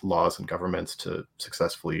trust laws and governments to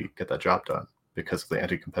successfully get that job done because of the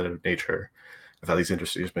anti-competitive nature of how these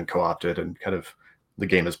industries have been co-opted and kind of the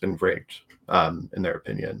game has been rigged, in their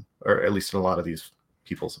opinion, or at least in a lot of these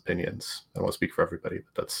people's opinions. I don't want to speak for everybody,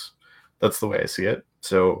 but that's the way I see it.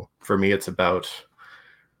 So for me, it's about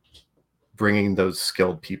bringing those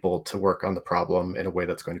skilled people to work on the problem in a way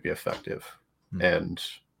that's going to be effective and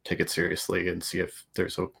take it seriously and see if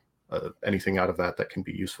there's anything out of that can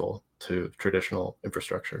be useful to traditional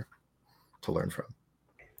infrastructure to learn from.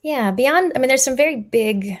 Yeah, there's some very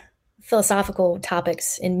big philosophical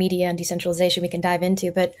topics in media and decentralization we can dive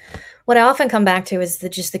into, but what I often come back to is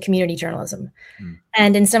just the community journalism.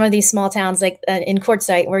 And in some of these small towns, like in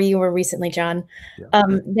Quartzsite, where you were recently, John,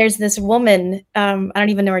 there's this woman, I don't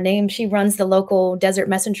even know her name. She runs the local Desert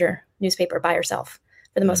Messenger newspaper by herself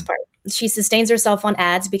for the most part. She sustains herself on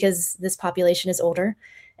ads because this population is older,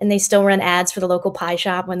 and they still run ads for the local pie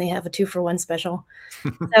shop when they have a 2-for-1 special.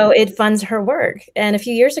 So it funds her work. And a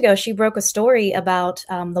few years ago, she broke a story about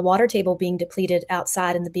the water table being depleted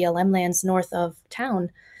outside in the BLM lands north of town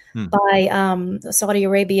by the Saudi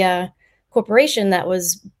Arabia corporation that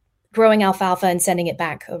was growing alfalfa and sending it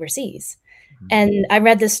back overseas. And I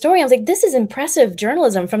read this story. I was like, this is impressive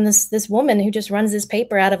journalism from this woman who just runs this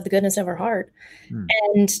paper out of the goodness of her heart.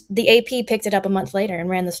 And the AP picked it up a month later and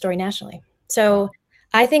ran the story nationally. So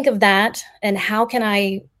I think of that and how can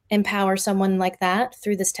I empower someone like that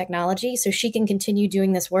through this technology so she can continue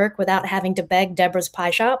doing this work without having to beg Deborah's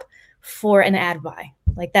Pie Shop for an ad buy.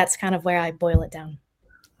 Like that's kind of where I boil it down.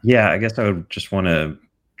 Yeah, I guess I would just want to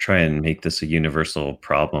try and make this a universal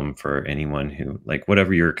problem for anyone who, like,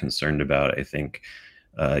 whatever you're concerned about. I think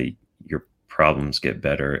your problems get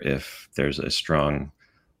better if there's a strong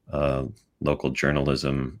local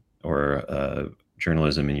journalism or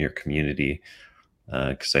journalism in your community.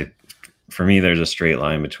 Because for me, there's a straight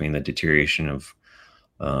line between the deterioration of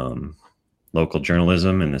local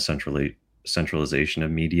journalism and the centralization of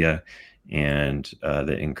media and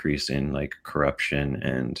the increase in like corruption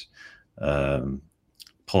and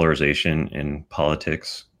polarization in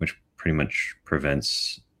politics, which pretty much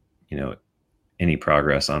prevents, any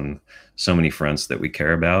progress on so many fronts that we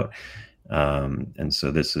care about. And so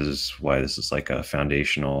this is why this is like a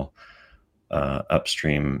foundational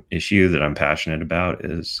upstream issue that I'm passionate about.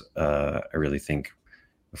 Is I really think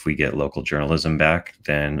if we get local journalism back,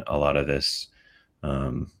 then a lot of this,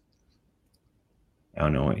 I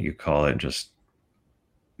don't know what you call it, just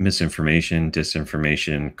misinformation,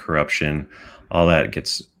 disinformation, corruption, all that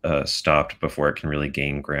gets stopped before it can really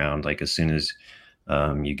gain ground. Like as soon as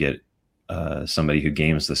you get somebody who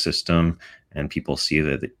games the system and people see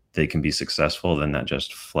that they can be successful, then that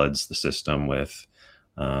just floods the system with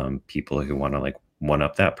people who want to like one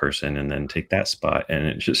up that person and then take that spot. And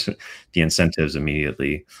it just, the incentives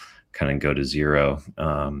immediately kind of go to zero.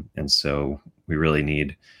 And so we really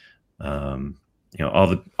need, all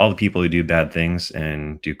the people who do bad things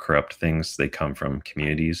and do corrupt things, they come from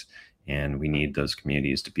communities, and we need those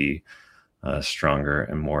communities to be stronger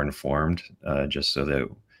and more informed, just so that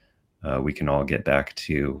we can all get back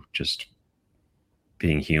to just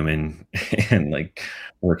being human and like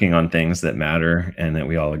working on things that matter and that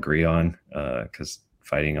we all agree on, because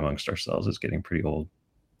fighting amongst ourselves is getting pretty old.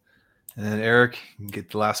 And then Eric, you get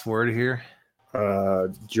the last word here.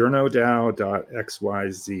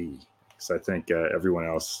 JournoDAO.xyz. I think everyone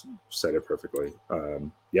else said it perfectly.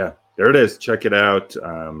 Yeah, there it is. Check it out.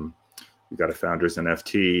 We've got a founders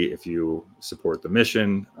NFT if you support the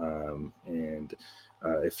mission. And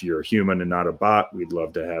if you're a human and not a bot, we'd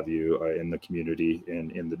love to have you in the community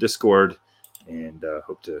and in the Discord, and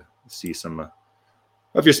hope to see some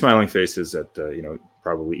of your smiling faces at,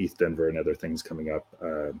 probably ETH Denver and other things coming up.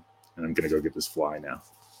 And I'm going to go get this fly now.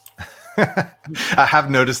 I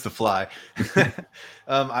have noticed the fly.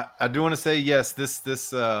 I do want to say, yes, this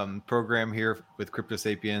program here with Crypto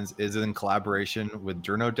Sapiens is in collaboration with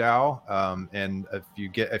JournoDAO. And if you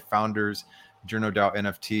get a founders JournoDAO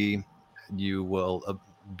NFT, you will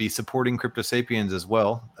be supporting Crypto Sapiens as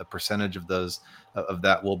well. A percentage of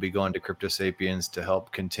that will be going to Crypto Sapiens to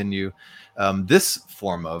help continue this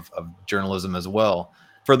form of journalism as well.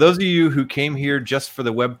 For those of you who came here just for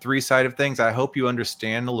the Web3 side of things, I hope you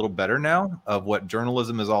understand a little better now of what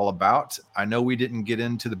journalism is all about. I know we didn't get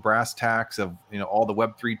into the brass tacks of all the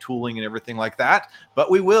Web3 tooling and everything like that,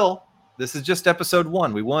 but we will. This is just episode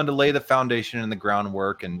 1. We wanted to lay the foundation and the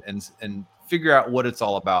groundwork and figure out what it's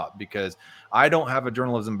all about, because I don't have a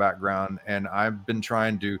journalism background, and I've been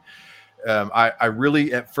trying to. I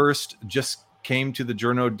really at first just came to the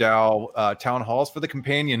JournoDAO town halls for the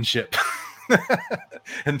companionship.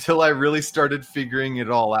 Until I really started figuring it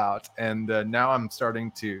all out. And now I'm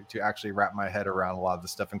starting to actually wrap my head around a lot of the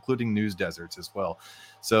stuff, including news deserts as well.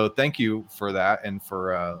 So thank you for that, and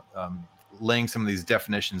for laying some of these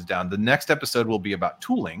definitions down. The next episode will be about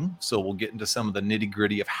tooling. So we'll get into some of the nitty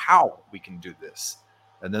gritty of how we can do this.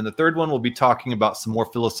 And then the third one will be talking about some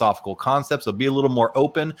more philosophical concepts. It'll be a little more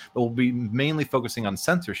open, but we'll be mainly focusing on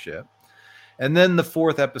censorship. And then the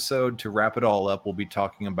fourth episode, to wrap it all up, we'll be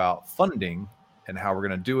talking about funding and how we're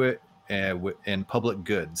going to do it, and public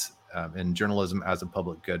goods, and journalism as a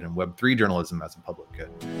public good, and Web3 journalism as a public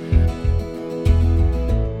good.